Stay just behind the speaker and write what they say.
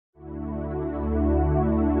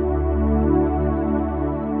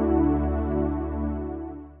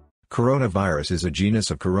Coronavirus is a genus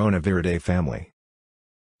of Coronaviridae family.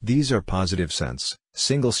 These are positive-sense,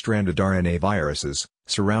 single-stranded RNA viruses,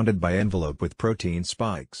 surrounded by envelope with protein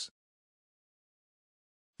spikes.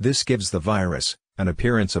 This gives the virus an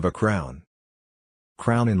appearance of a crown.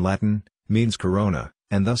 Crown in Latin means corona,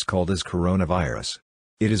 and thus called as coronavirus.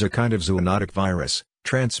 It is a kind of zoonotic virus,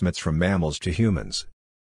 transmits from mammals to humans.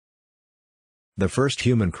 The first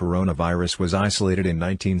human coronavirus was isolated in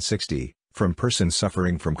 1960, from persons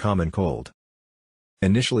suffering from common cold.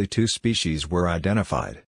 Initially 2 species were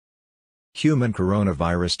identified: human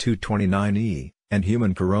coronavirus 229E, and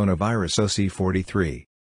human coronavirus OC43.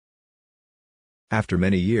 After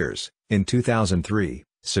many years, in 2003,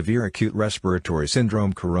 severe acute respiratory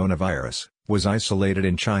syndrome coronavirus was isolated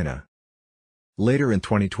in China. Later in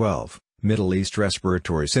 2012, Middle East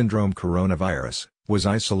respiratory syndrome coronavirus was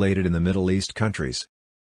isolated in the Middle East countries.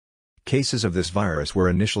 Cases of this virus were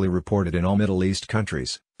initially reported in all Middle East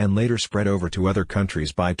countries, and later spread over to other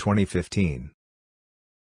countries by 2015.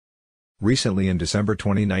 Recently in December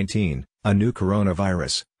 2019, a new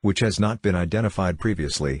coronavirus, which has not been identified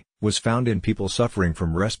previously, was found in people suffering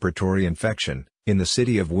from respiratory infection, in the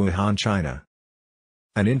city of Wuhan, China.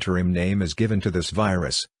 An interim name is given to this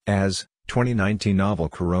virus, as 2019 novel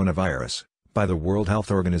coronavirus, by the World Health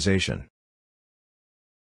Organization.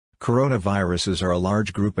 Coronaviruses are a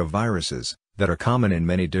large group of viruses that are common in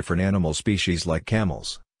many different animal species like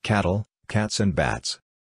camels, cattle, cats and bats.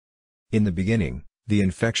 In the beginning, the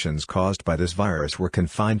infections caused by this virus were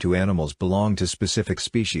confined to animals belonging to specific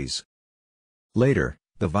species. Later,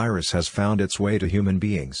 the virus has found its way to human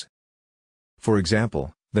beings. For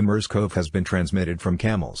example, the MERS-CoV has been transmitted from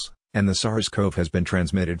camels, and the SARS-CoV has been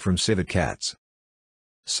transmitted from civet cats.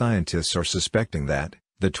 Scientists are suspecting that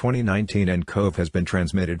the 2019 nCoV has been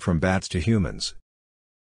transmitted from bats to humans.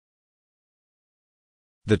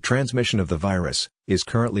 The transmission of the virus is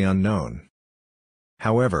currently unknown.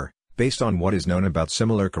 However, based on what is known about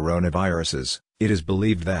similar coronaviruses, it is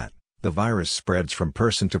believed that the virus spreads from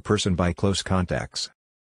person to person by close contacts.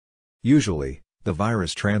 Usually, the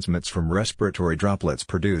virus transmits from respiratory droplets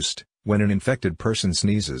produced when an infected person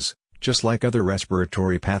sneezes, just like other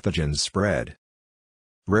respiratory pathogens spread.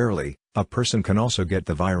 Rarely, a person can also get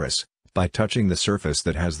the virus by touching the surface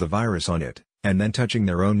that has the virus on it, and then touching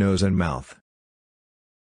their own nose and mouth.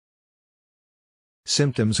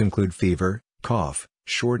 Symptoms include fever, cough,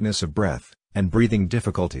 shortness of breath, and breathing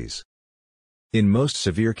difficulties. In most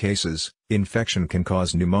severe cases, infection can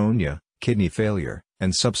cause pneumonia, kidney failure,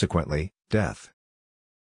 and subsequently, death.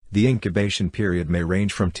 The incubation period may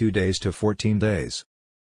range from 2 days to 14 days.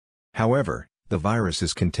 However, the virus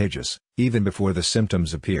is contagious, even before the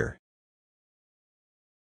symptoms appear.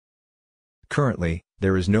 Currently,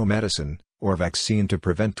 there is no medicine or vaccine to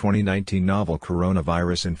prevent 2019 novel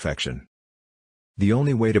coronavirus infection. The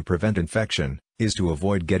only way to prevent infection is to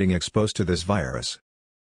avoid getting exposed to this virus.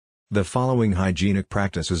 The following hygienic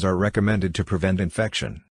practices are recommended to prevent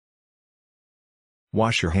infection.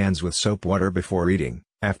 Wash your hands with soap water before eating,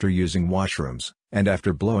 after using washrooms, and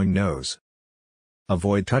after blowing nose.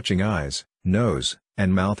 Avoid touching eyes, nose,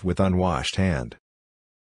 and mouth with unwashed hand.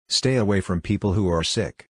 Stay away from people who are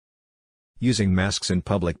sick. Using masks in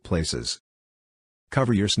public places.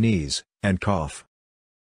 Cover your sneeze and cough.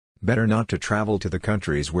 Better not to travel to the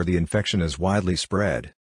countries where the infection is widely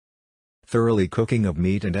spread. Thoroughly cooking of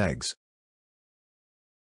meat and eggs